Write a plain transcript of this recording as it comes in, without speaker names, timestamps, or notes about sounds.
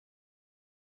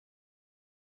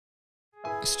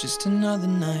It's just another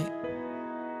night,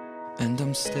 and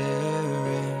I'm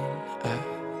staring at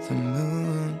the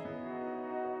moon.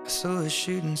 I saw a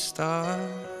shooting star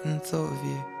and thought of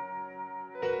you.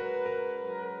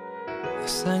 I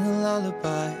sang a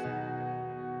lullaby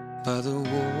by the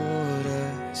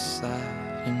waterside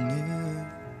and you.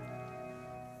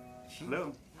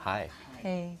 Hello. Hi.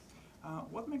 Hey.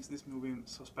 What makes this movie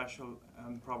so special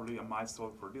and probably a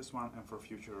milestone for this one and for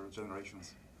future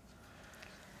generations?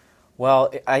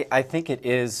 Well, I think it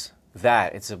is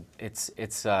that. It's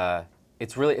a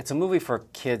movie for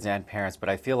kids and parents, but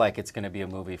I feel like it's going to be a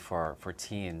movie for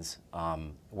teens,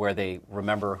 where they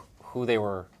remember who they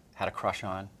had a crush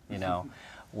on, you know,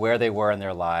 where they were in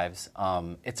their lives.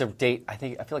 It's a date. I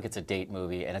feel like it's a date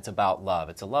movie, and it's about love.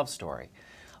 It's a love story,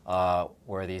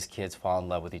 where these kids fall in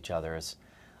love with each other's.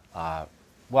 Well,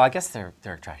 I guess they're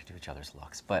attracted to each other's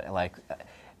looks, but like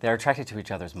they're attracted to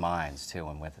each other's minds too,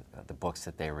 and with the books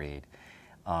that they read.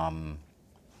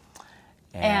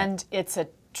 And it's a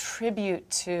tribute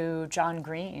to John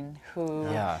Green,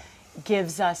 who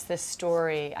gives us this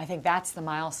story. I think that's the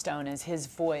milestone, is his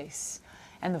voice,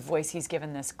 and the voice he's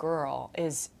given this girl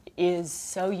is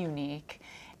so unique.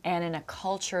 And in a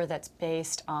culture that's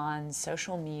based on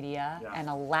social media and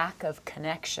a lack of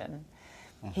connection,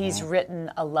 he's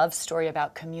written a love story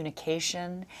about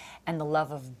communication and the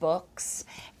love of books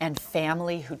and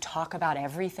family who talk about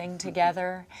everything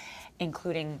together,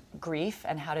 including grief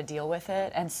and how to deal with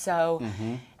it. And so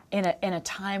in a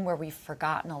time where we've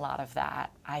forgotten a lot of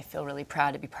that, I feel really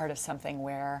proud to be part of something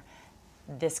where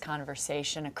this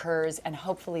conversation occurs, and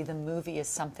hopefully the movie is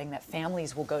something that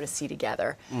families will go to see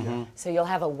together. So you'll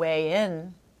have a way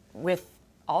in with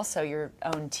also your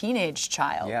own teenage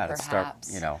child, to perhaps. start,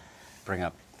 you know, bring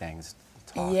up things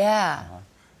to talk. Yeah.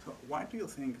 So why do you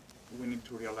think we need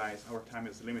to realize our time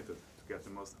is limited to get the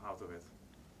most out of it?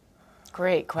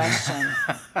 Great question.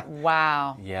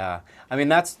 Wow. Yeah, I mean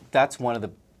that's one of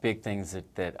the big things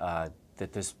that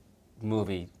this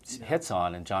movie hits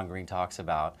on, and John Green talks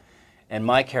about. And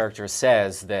my character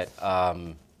says that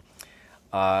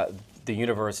the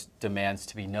universe demands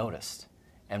to be noticed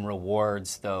and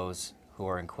rewards those who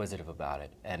are inquisitive about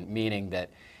it, and meaning that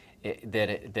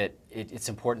it's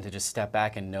important to just step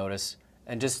back and notice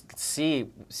and just see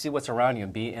what's around you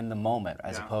and be in the moment,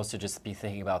 as opposed to just be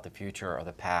thinking about the future or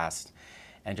the past,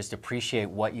 and just appreciate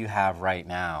what you have right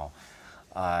now,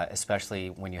 especially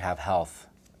when you have health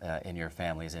in your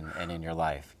families and in your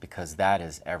life, because that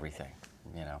is everything,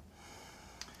 you know.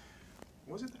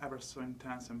 Was it ever so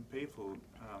intense and painful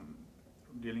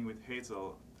dealing with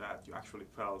Hazel that you actually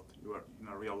felt you were in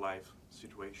a real life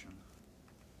situation?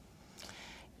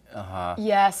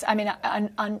 Yes, I mean,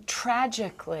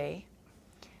 tragically,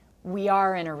 we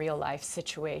are in a real life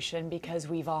situation because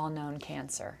we've all known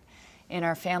cancer in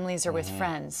our families or with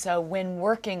friends. So when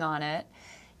working on it,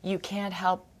 you can't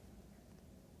help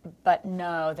but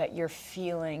know that you're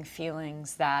feeling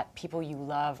feelings that people you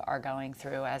love are going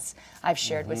through. As I've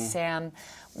shared with Sam,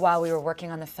 while we were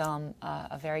working on the film,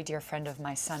 a very dear friend of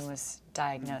my son was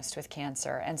diagnosed with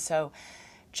cancer. And so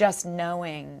just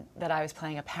knowing that I was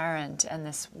playing a parent and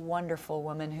this wonderful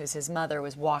woman who's his mother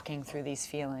was walking through these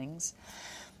feelings,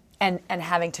 and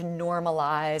having to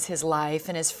normalize his life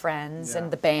and his friends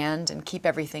and the band and keep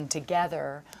everything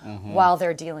together while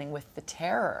they're dealing with the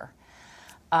terror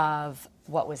of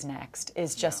what was next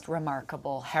is just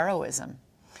remarkable heroism.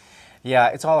 Yeah,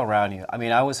 it's all around you. I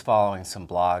mean, I was following some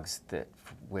blogs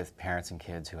with parents and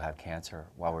kids who have cancer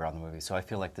while we were on the movie, so I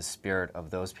feel like the spirit of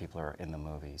those people are in the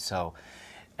movie. So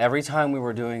every time we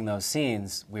were doing those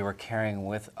scenes, we were carrying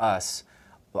with us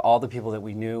all the people that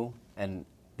we knew and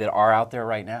that are out there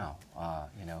right now,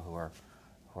 you know, who are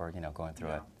you know, going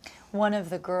through it. One of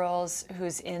the girls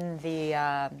who's in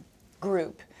the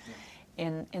group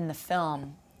in the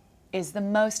film is the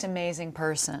most amazing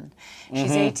person.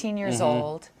 She's 18 years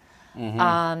old.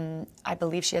 I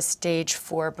believe she has stage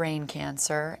 4 brain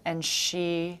cancer, and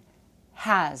she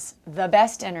has the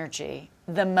best energy,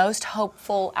 the most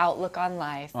hopeful outlook on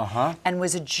life, and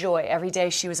was a joy. Every day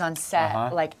she was on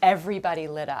set, like everybody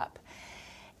lit up.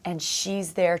 And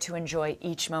she's there to enjoy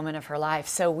each moment of her life.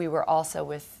 So we were also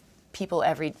with people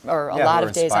a lot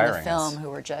of days on the film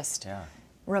who were just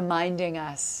reminding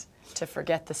us to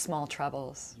forget the small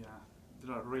troubles. Yeah,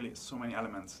 there are really so many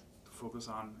elements to focus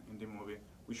on in the movie.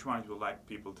 Which one you would like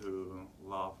people to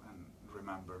love and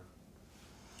remember?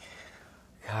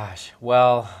 Gosh,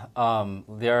 well,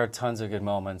 there are tons of good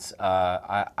moments.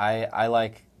 I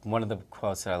like, one of the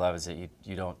quotes that I love is that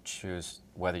you don't choose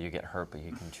whether you get hurt, but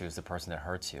you can choose the person that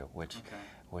hurts you, which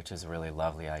is a really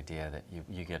lovely idea, that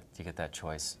you get that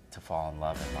choice to fall in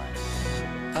love in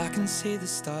life. I can see the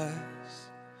stars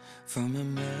from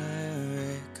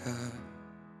America.